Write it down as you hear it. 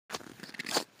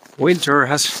Winter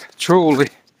has truly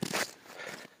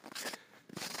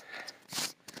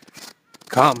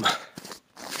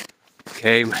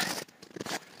came.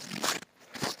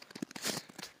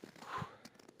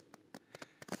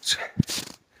 It's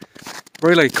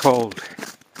really cold.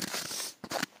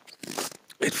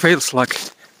 It feels like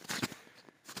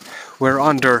we're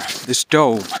under this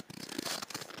dome.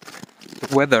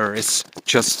 The weather is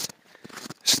just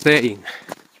staying.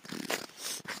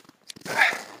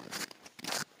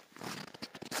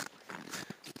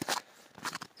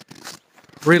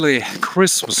 Really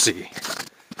Christmassy.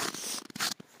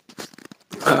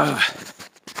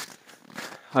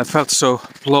 I felt so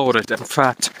bloated and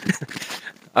fat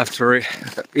after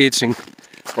eating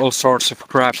all sorts of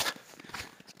crap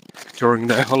during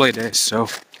the holidays, so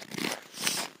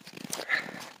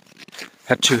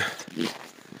had to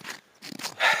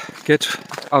get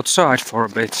outside for a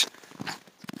bit.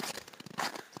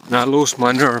 And I lose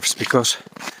my nerves because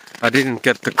I didn't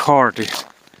get the car to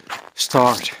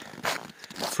start.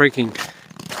 Freaking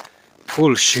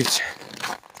bullshit.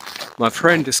 My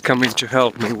friend is coming to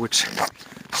help me with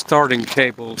starting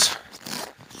cables,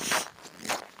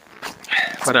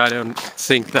 but I don't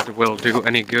think that will do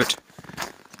any good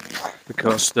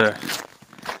because there's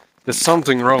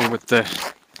something wrong with the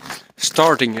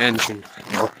starting engine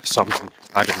or something.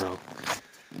 I don't know.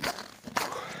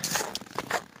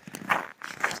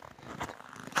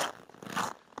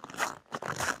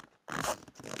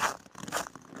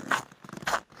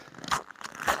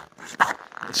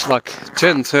 It's like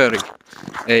 10:30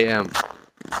 a.m.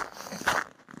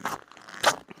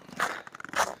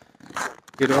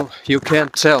 You know, you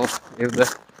can't tell if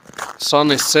the sun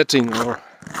is setting or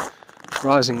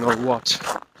rising or what.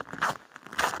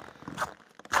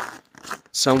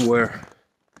 Somewhere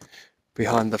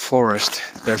behind the forest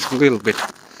there's a little bit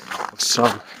of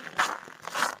sun.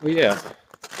 Oh yeah.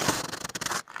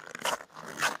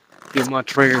 You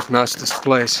might recognize this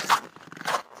place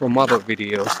from other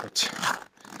videos, but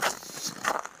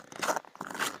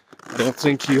I don't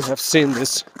think you have seen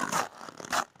this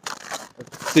at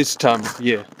this time of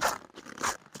year.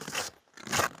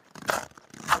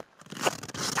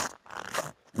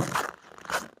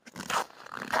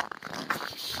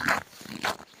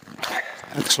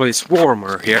 Actually, it's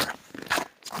warmer here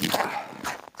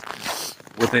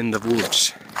within the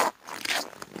woods.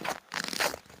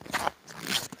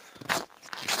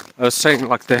 I was saying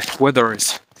like the weather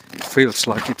feels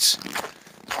like it's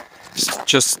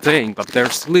just staying, but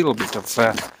there's a little bit of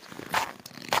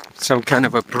some kind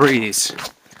of a breeze.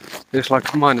 It's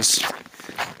like minus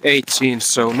 18,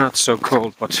 so not so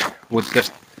cold, but with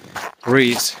the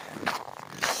breeze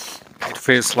it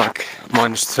feels like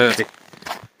minus 30.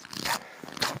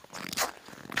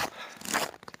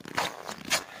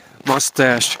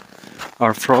 Mustache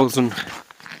are frozen,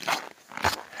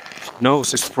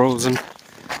 nose is frozen,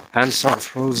 hands are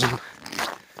frozen,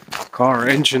 car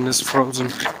engine is frozen.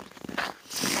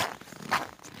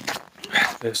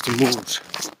 There's the moose.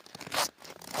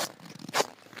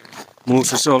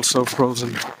 Moose is also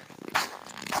frozen.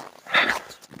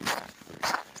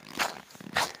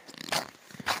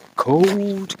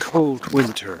 Cold, cold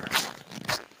winter.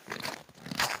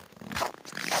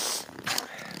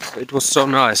 It was so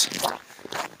nice.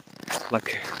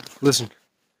 Like, listen.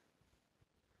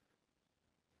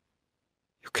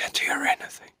 You can't hear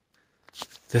anything.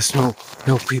 There's no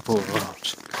people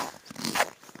around.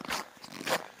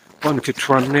 One could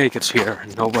run naked here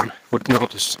and no one would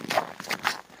notice.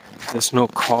 There's no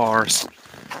cars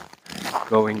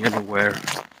going anywhere.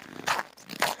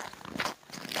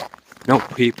 No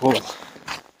people.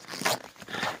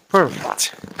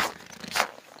 Perfect.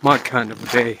 My kind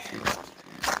of day.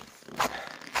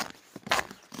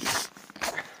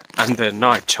 And the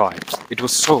night time. It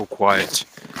was so quiet.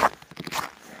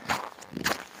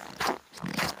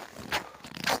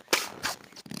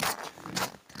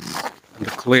 And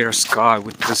the clear sky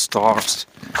with the stars.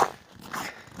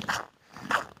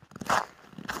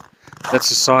 That's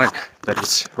a sign that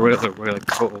it's really, really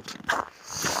cold.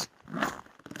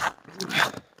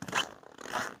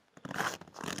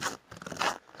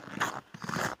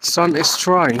 Sun is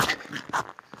trying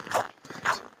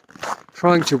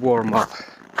to warm up,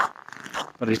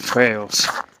 but it fails.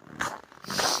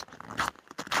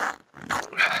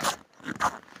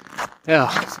 Yeah,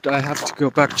 I have to go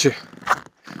back to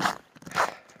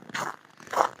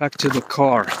the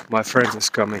car. My friend is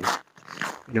coming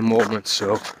in a moment,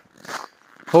 so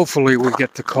hopefully we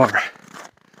get the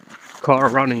car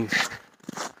running.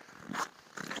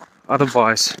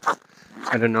 Otherwise,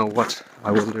 I don't know what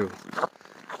I will do.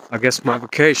 I guess my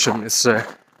vacation is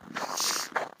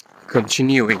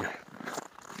continuing.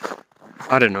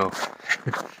 I don't know.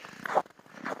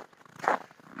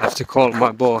 have to call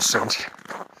my boss and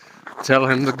tell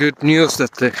him the good news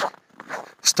that the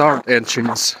start engine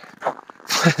is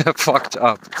fucked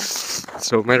up.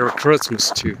 So Merry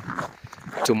Christmas to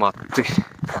Matti,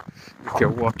 if you're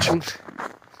watching.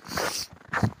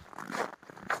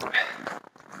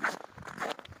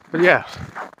 But yeah,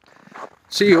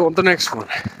 see you on the next one.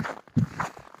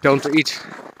 Don't eat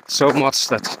so much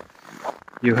that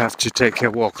you have to take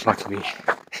a walk like me.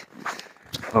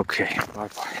 Okay, bye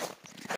bye.